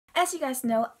As you guys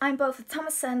know, I'm both a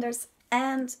Thomas Sanders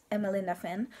and a Melinda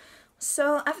fan,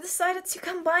 so I've decided to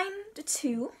combine the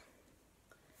two.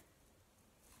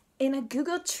 In a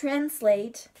Google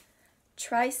Translate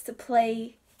tries to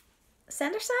play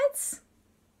Sanders sides?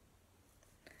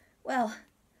 Well,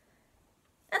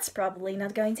 that's probably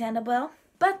not going to end up well.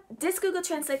 But this Google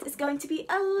Translate is going to be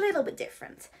a little bit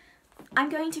different.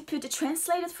 I'm going to put the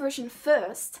translated version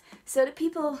first, so the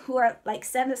people who are like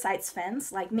Sanders sides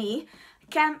fans, like me,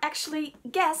 can actually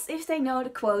guess if they know the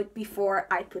quote before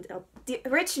I put up the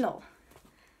original.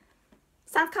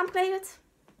 Sound complicated?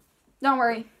 Don't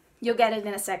worry, you'll get it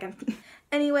in a second.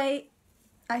 Anyway,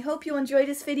 I hope you enjoy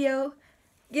this video.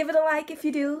 Give it a like if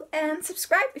you do, and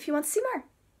subscribe if you want to see more.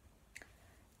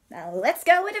 Now let's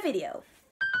go with the video.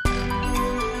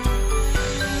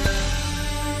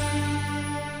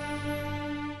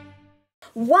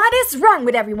 What is wrong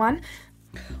with everyone?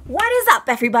 What is up,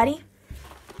 everybody?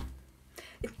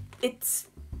 It's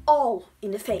all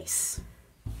in the face.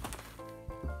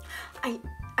 I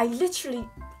literally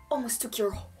almost took your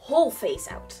whole face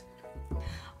out.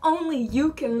 Only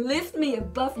you can lift me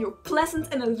above your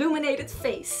pleasant and illuminated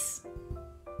face.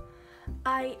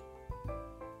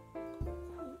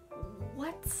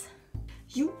 What?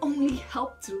 You only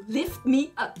help to lift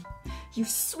me up, you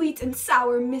sweet and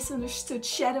sour misunderstood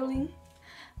shadowling.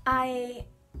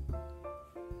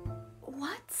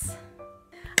 What?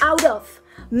 Out of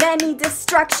many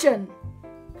destruction,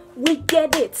 we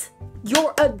get it.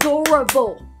 You're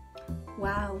adorable.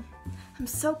 Wow, I'm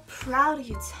so proud of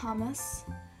you, Thomas.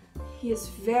 He is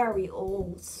very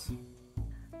old.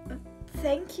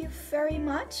 Thank you very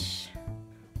much.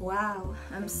 Wow,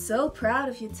 I'm so proud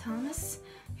of you, Thomas.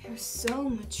 You're so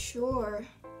mature.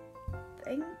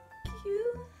 Thank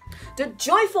you. The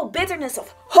joyful bitterness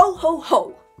of ho ho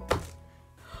ho.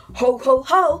 Ho ho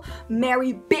ho,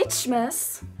 Merry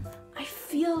Bitchmas. I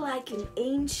feel like an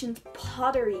ancient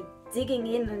pottery digging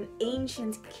in an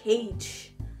ancient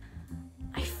cage.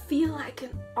 I feel like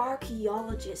an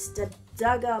archaeologist that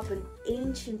dug up an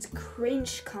ancient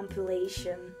cringe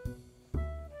compilation.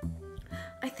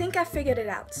 I think I figured it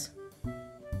out.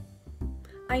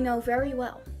 I know very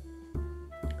well.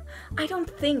 I don't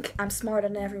think I'm smarter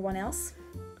than everyone else.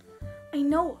 I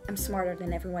know I'm smarter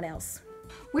than everyone else.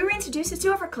 We were introduced to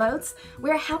two of our clothes, we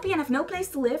are happy and have no place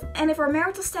to live, and if our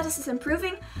marital status is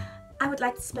improving, I would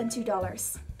like to spend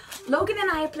 $2. Logan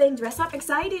and I are playing dress up,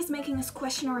 anxiety is making us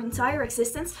question our entire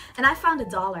existence, and I found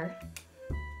 $1.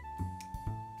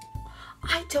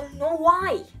 I don't know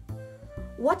why.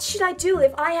 What should I do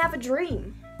if I have a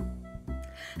dream?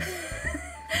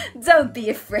 Don't be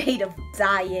afraid of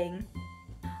dying.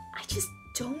 I just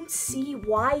don't see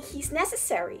why he's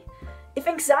necessary. If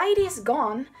anxiety is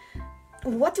gone,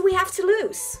 what do we have to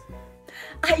lose?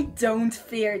 I don't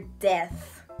fear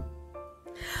death.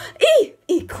 E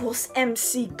equals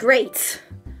MC great.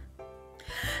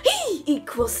 E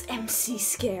equals MC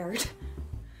scared.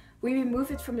 We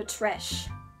removed it from the trash.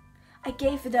 I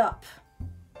gave it up.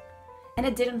 And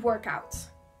it didn't work out.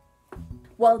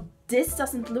 Well, this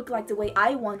doesn't look like the way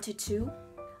I wanted to.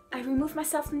 I removed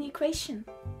myself from the equation.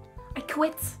 I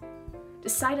quit.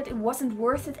 Decided it wasn't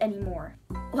worth it anymore.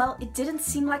 Well, it didn't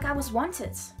seem like I was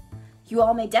wanted. You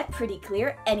all made that pretty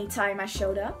clear anytime I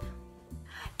showed up.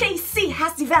 KC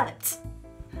has developed.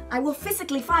 I will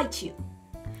physically fight you.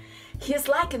 He is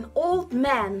like an old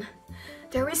man.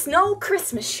 There is no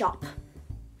Christmas shop.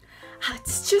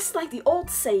 It's just like the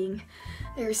old saying,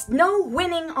 there is no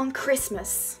winning on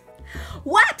Christmas.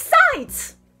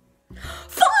 Website!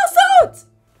 Falsehood!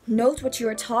 Note what you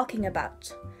are talking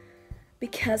about.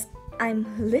 Because I'm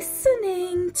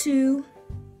listening to...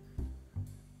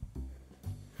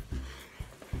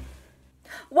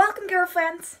 Welcome,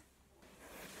 girlfriend.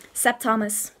 Sep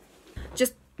Thomas.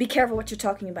 Just be careful what you're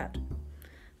talking about.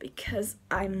 Because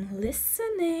I'm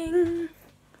listening.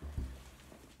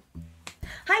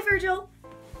 Hi, Virgil.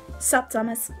 Sup,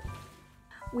 Thomas.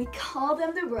 We call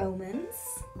them the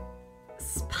Romans.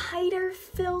 Spider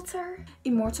filter.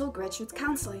 Immortal graduate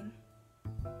counseling.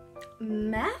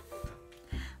 Math.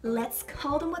 Let's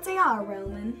call them what they are,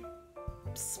 Roman.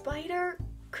 Spider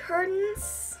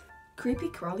curtains. Creepy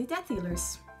crawly death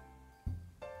dealers.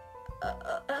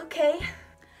 Okay.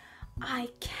 I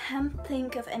can't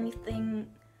think of anything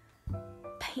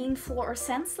painful or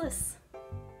senseless.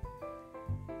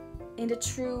 In the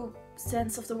true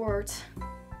sense of the word.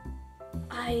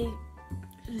 I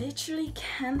literally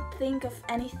can't think of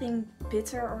anything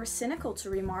bitter or cynical to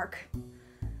remark.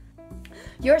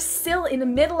 You're still in the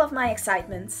middle of my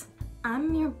excitement.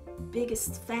 I'm your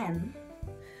biggest fan.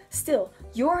 Still,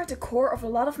 you're at the core of a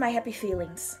lot of my happy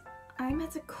feelings. I'm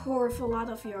at the core of a lot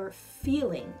of your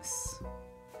feelings.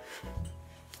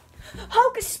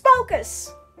 Hocus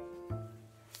pocus!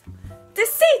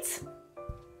 Deceit!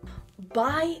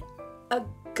 By a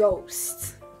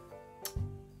ghost.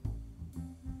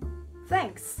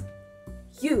 Thanks.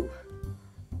 You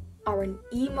are an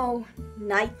emo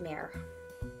nightmare.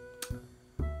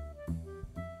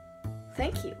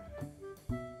 Thank you.